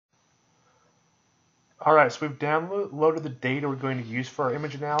All right, so we've downloaded the data we're going to use for our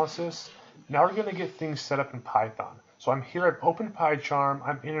image analysis. Now we're going to get things set up in Python. So I'm here, I've opened PyCharm.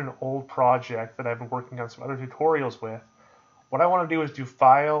 I'm in an old project that I've been working on some other tutorials with. What I want to do is do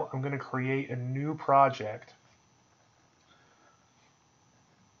File. I'm going to create a new project.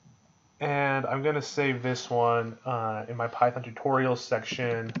 And I'm going to save this one in my Python tutorials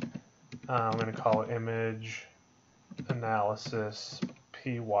section. I'm going to call it Image Analysis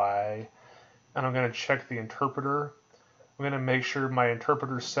PY. And I'm going to check the interpreter. I'm going to make sure my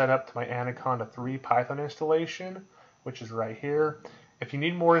interpreter is set up to my Anaconda 3 Python installation, which is right here. If you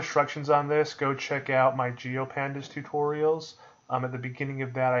need more instructions on this, go check out my GeoPandas tutorials. At the beginning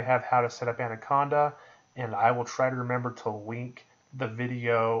of that, I have how to set up Anaconda, and I will try to remember to link the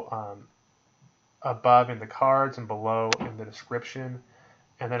video above in the cards and below in the description.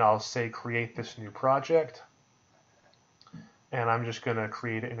 And then I'll say create this new project. And I'm just going to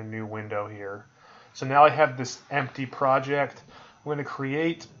create it in a new window here. So now I have this empty project. I'm going to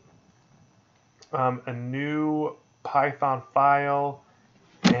create a new Python file,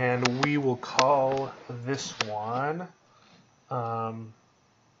 and we will call this one, we'll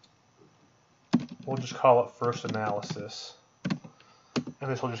just call it first analysis. And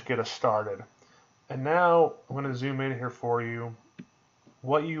this will just get us started. And now I'm going to zoom in here for you.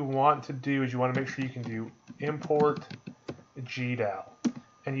 What you want to do is you want to make sure you can do import GDAL.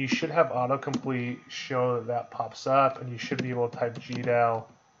 And you should have autocomplete show that pops up, and you should be able to type GDAL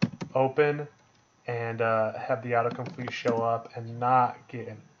open and have the autocomplete show up and not get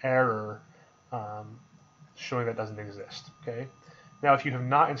an error showing that doesn't exist. Okay. Now, if you have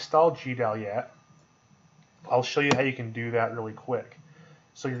not installed GDAL yet, I'll show you how you can do that really quick.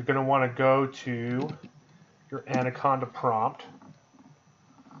 So you're going to want to go to your Anaconda prompt.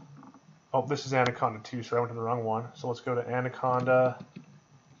 Oh, this is Anaconda 2, so I went to the wrong one. So let's go to Anaconda.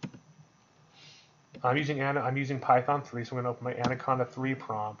 I'm using Python 3, so I'm going to open my Anaconda 3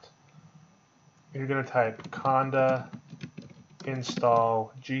 prompt. You're going to type conda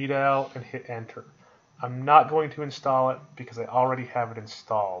install GDAL and hit enter. I'm not going to install it because I already have it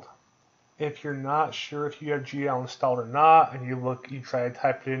installed. If you're not sure if you have GDAL installed or not, and you try to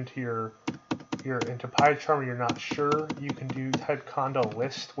type it into into PyCharm and you're not sure, you can type conda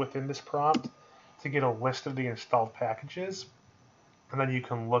list within this prompt to get a list of the installed packages, and then you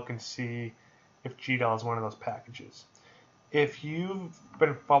can look and see if GDAL is one of those packages. If you've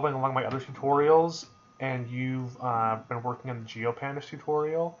been following along my other tutorials and you've been working on the GeoPandas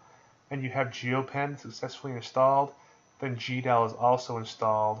tutorial and you have GeoPandas successfully installed, then GDAL is also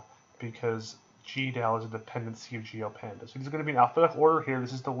installed because GDAL is a dependency of GeoPandas. So this is going to be in alphabetical order here.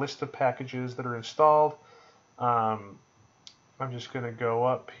 This is the list of packages that are installed. I'm just going to go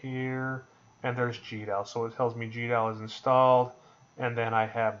up here, and there's GDAL. So it tells me GDAL is installed, and then I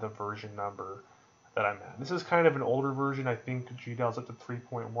have the version number that I'm at. This is kind of an older version. I think GDAL is up to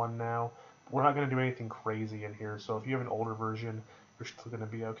 3.1 now. But we're not going to do anything crazy in here. So if you have an older version, you're still going to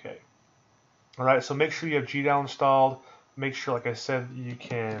be okay. All right, so make sure you have GDAL installed. Make sure, like I said, you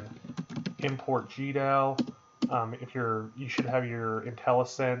can import GDAL. You should have your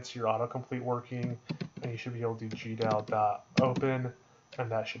IntelliSense, your autocomplete working, and you should be able to do GDAL.open,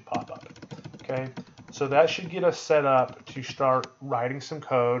 and that should pop up. Okay, so that should get us set up to start writing some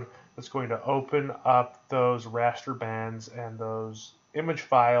code that's going to open up those raster bands and those image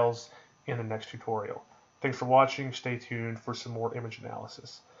files in the next tutorial. Thanks for watching. Stay tuned for some more image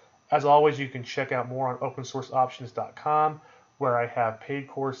analysis. As always, you can check out more on opensourceoptions.com, where I have paid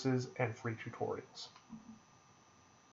courses and free tutorials.